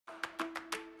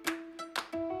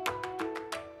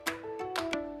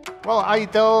Well, I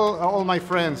tell all my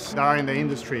friends that are in the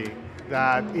industry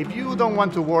that if you don't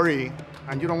want to worry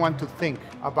and you don't want to think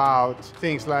about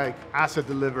things like asset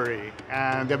delivery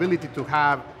and the ability to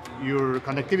have your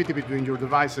connectivity between your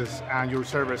devices and your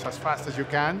servers as fast as you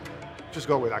can, just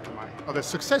go with Akamai. Now, the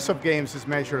success of games is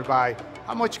measured by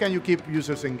how much can you keep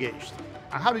users engaged.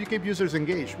 And how do you keep users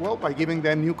engaged? Well, by giving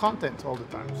them new content all the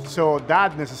time. So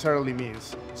that necessarily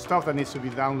means stuff that needs to be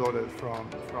downloaded from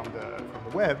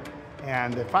the web.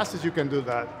 And the fastest you can do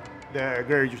that, the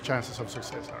greater your chances of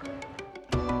success are.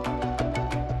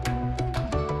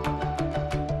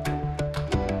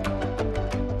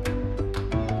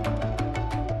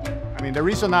 I mean, the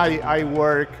reason I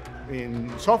work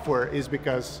in software is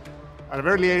because at a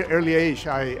very early age,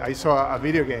 I saw a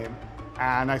video game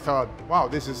and I thought, wow,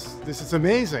 this is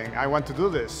amazing. I want to do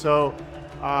this. So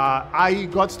I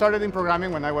got started in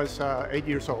programming when I was 8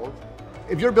 years old.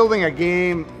 If you're building a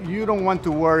game, you don't want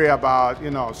to worry about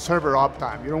server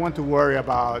uptime. You don't want to worry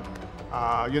about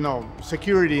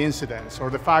security incidents or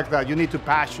the fact that you need to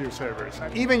patch your servers.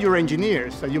 Even your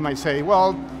engineers that you might say,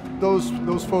 well,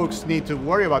 those folks need to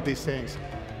worry about these things.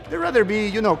 They'd rather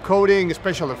be coding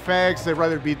special effects. They'd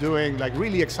rather be doing like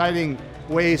really exciting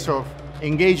ways of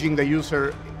engaging the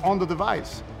user on the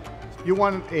device. You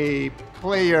want a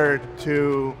player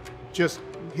to just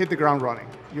hit the ground running.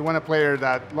 You want a player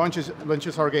that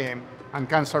launches our game and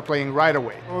can start playing right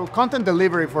away. Well, content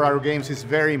delivery for our games is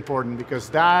very important because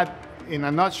that, in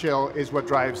a nutshell, is what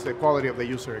drives the quality of the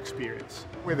user experience.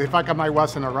 If Akamai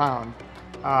wasn't around,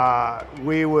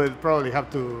 we would probably have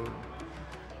to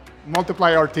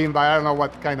multiply our team by I don't know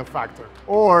what kind of factor,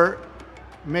 or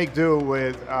make do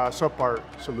with a subpar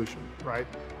solution, right?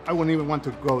 I wouldn't even want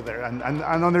to go there and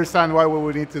understand what we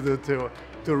would need to do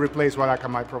to replace what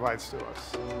Akamai provides to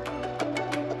us.